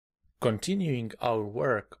Continuing our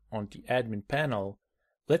work on the admin panel,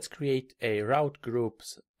 let's create a route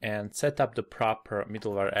groups and set up the proper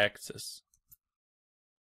middleware access.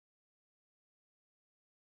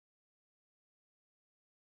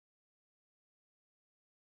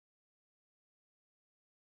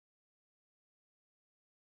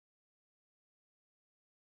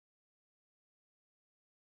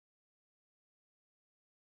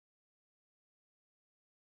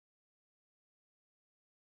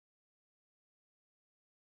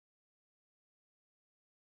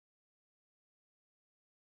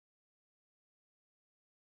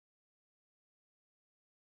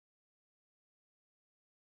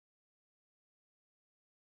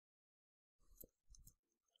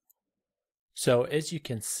 So as you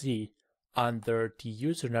can see, under the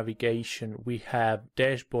user navigation, we have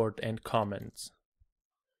dashboard and comments.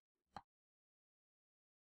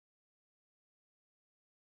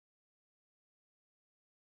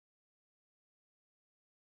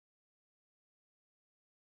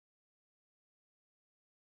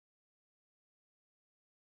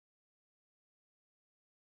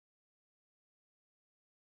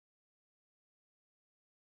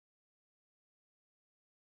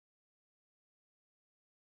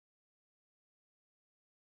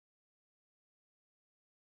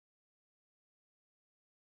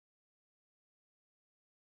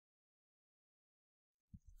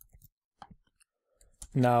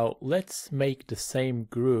 Now let's make the same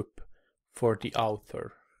group for the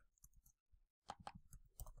author.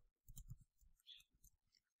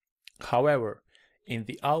 However, in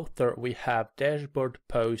the author we have dashboard,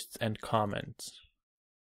 posts, and comments.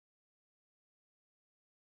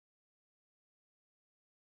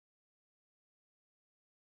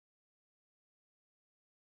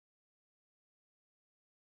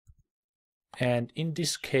 And in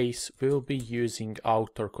this case, we will be using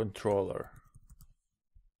author controller.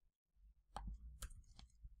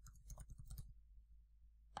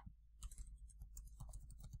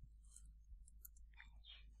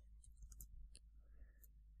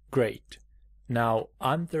 Great. Now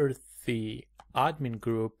under the admin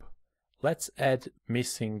group, let's add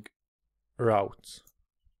missing routes.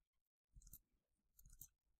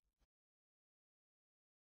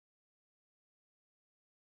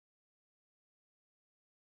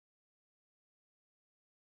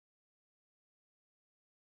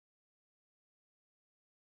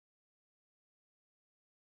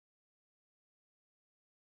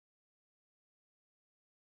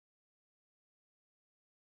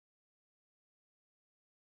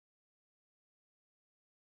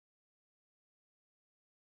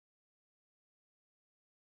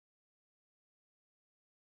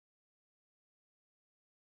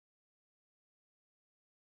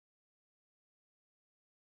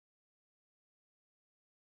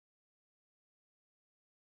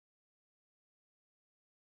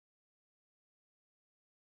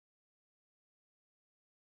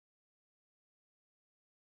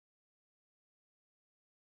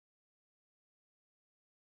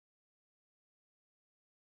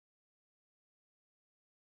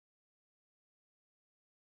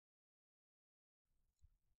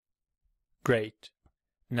 Great.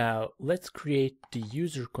 Now let's create the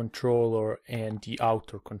user controller and the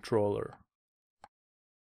author controller.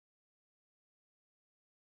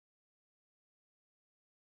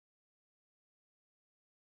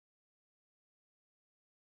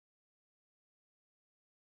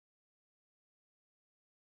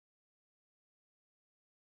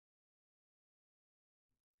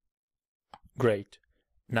 Great.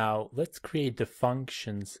 Now let's create the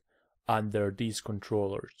functions under these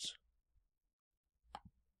controllers.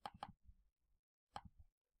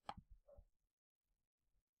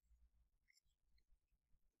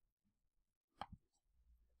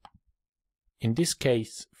 In this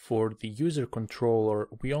case, for the user controller,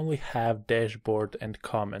 we only have dashboard and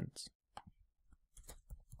comments.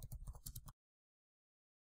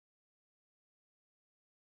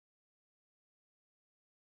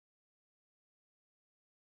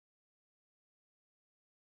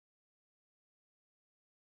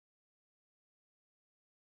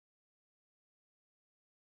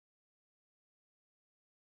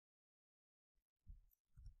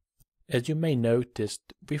 As you may notice,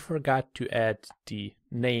 we forgot to add the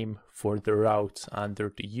name for the routes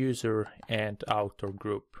under the user and author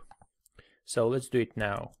group. So let's do it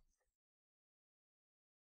now.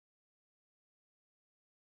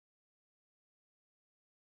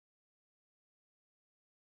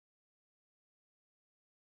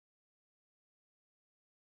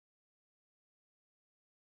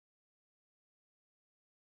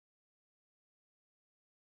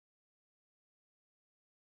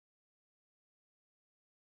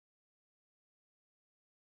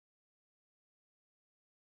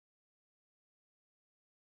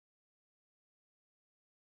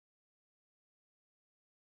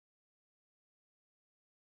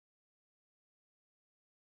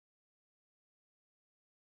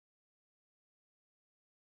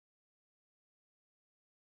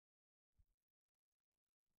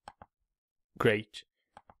 Great.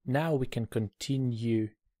 Now we can continue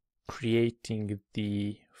creating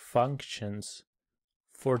the functions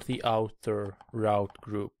for the outer route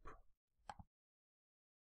group.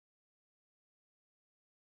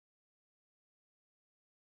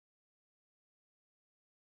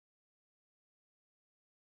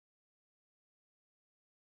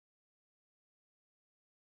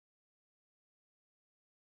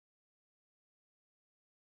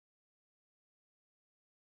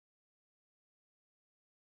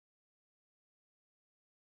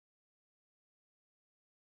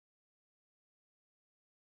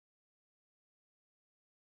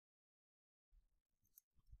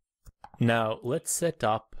 Now let's set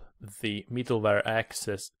up the middleware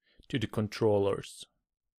access to the controllers.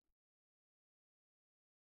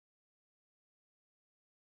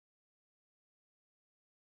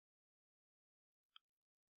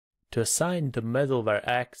 To assign the middleware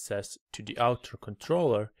access to the outer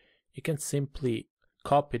controller, you can simply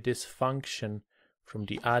copy this function from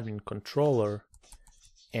the admin controller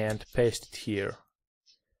and paste it here.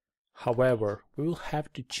 However, we will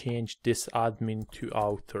have to change this admin to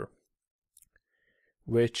outer,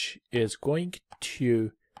 which is going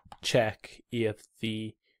to check if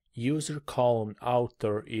the user column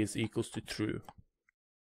outer is equals to true.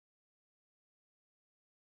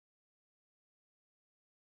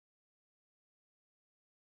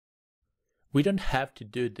 We don't have to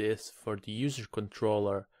do this for the user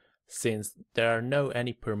controller since there are no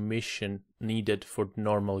any permission needed for the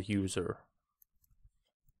normal user.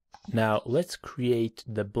 Now let's create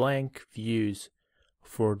the blank views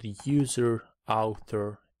for the user,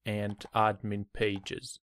 outer, and admin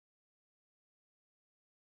pages.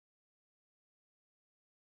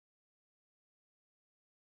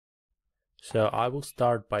 So I will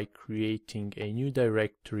start by creating a new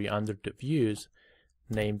directory under the views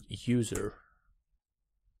named user.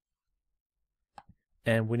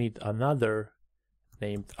 And we need another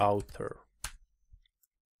named outer.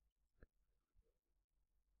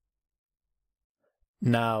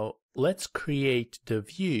 Now let's create the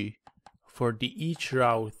view for the each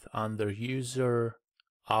route under user,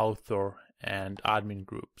 author, and admin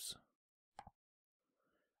groups.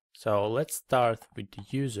 So let's start with the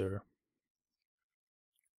user.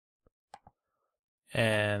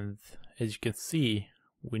 And as you can see,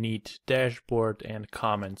 we need dashboard and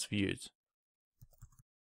comments views.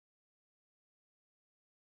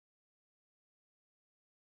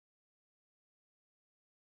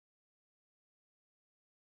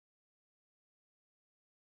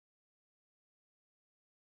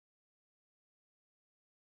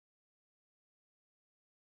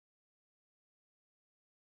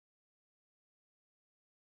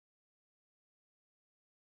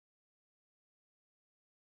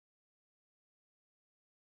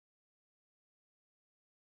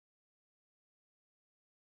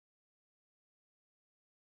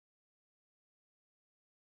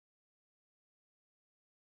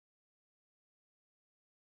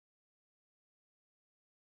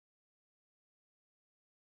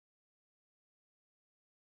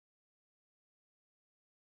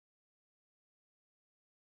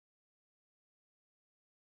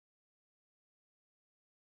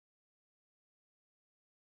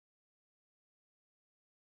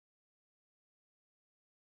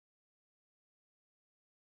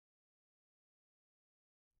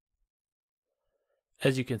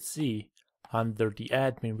 As you can see, under the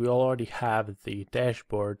admin we already have the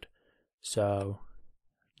dashboard, so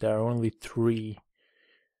there are only 3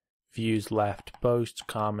 views left: posts,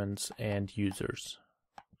 comments, and users.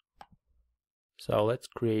 So let's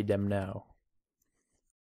create them now.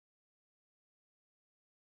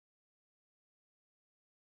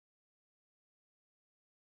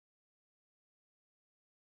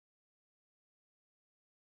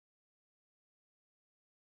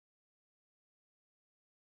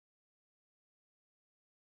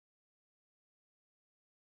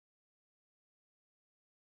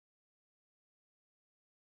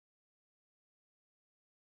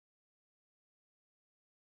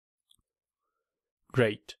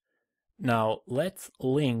 Great. Now let's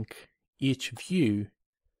link each view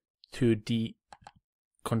to the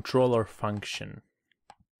controller function.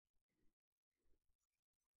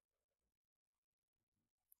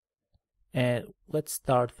 And let's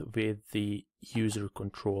start with the user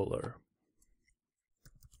controller.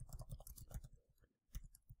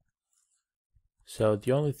 So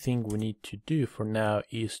the only thing we need to do for now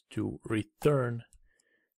is to return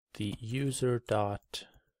the user.dashboard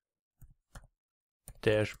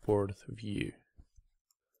view.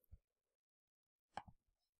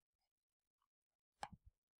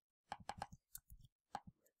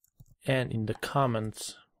 And in the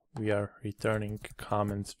comments, we are returning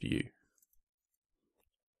comments view.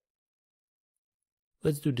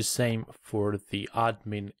 Let's do the same for the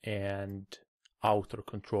admin and outer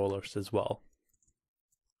controllers as well.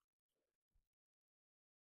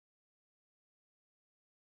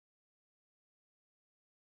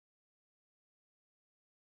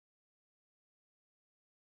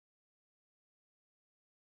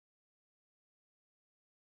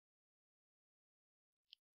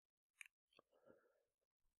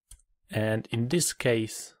 And in this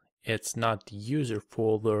case, it's not the user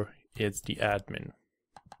folder, it's the admin.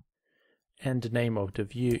 And the name of the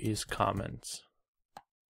view is comments.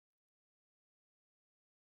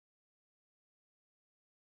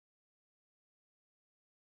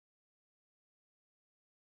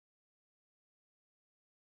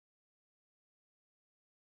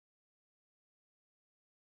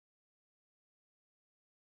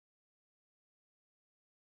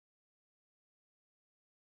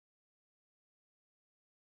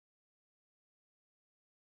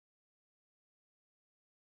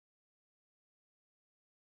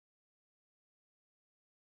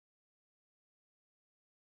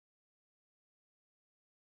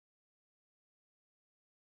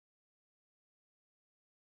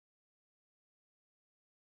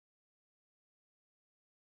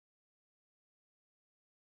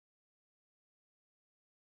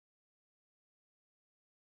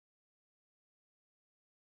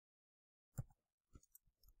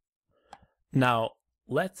 Now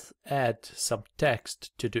let's add some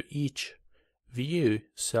text to each view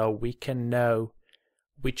so we can know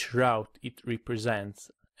which route it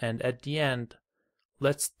represents, and at the end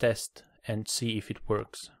let's test and see if it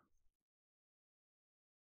works.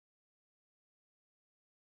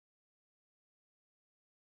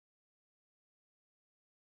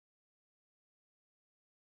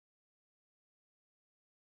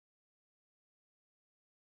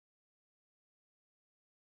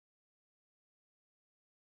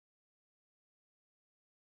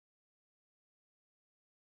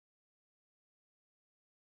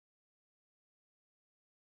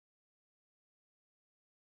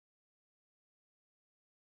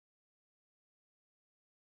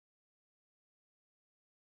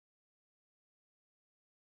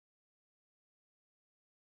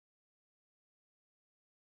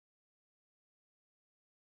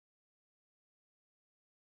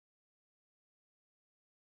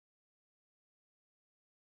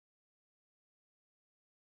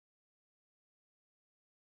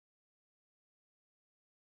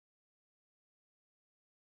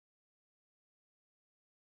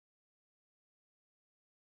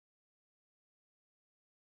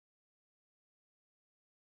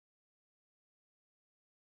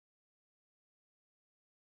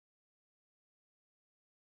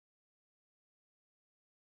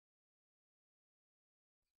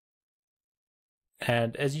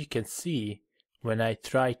 And as you can see, when I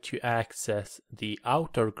try to access the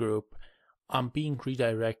outer group, I'm being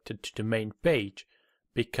redirected to the main page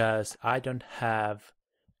because I don't have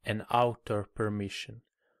an outer permission.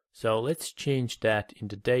 So let's change that in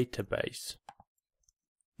the database.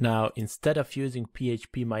 Now, instead of using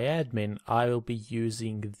phpMyAdmin, I will be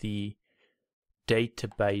using the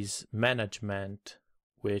database management,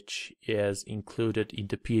 which is included in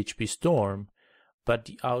the PHP Storm, but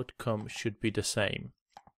the outcome should be the same.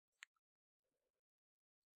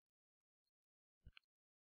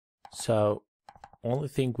 So only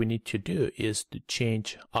thing we need to do is to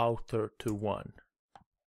change outer to 1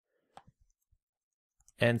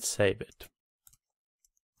 and save it.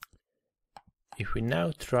 If we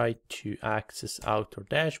now try to access outer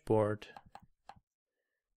dashboard,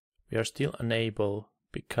 we are still unable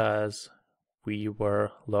because we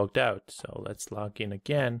were logged out. So let's log in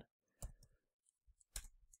again.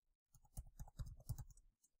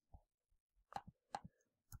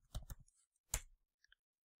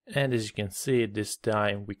 And as you can see, this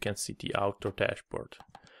time we can see the outer dashboard.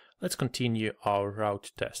 Let's continue our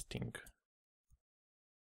route testing.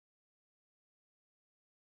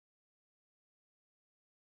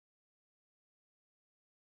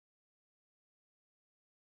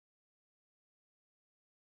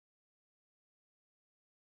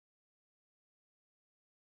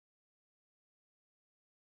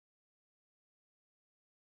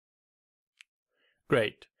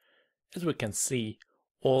 Great. As we can see,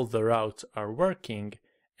 all the routes are working,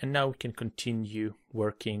 and now we can continue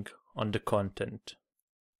working on the content.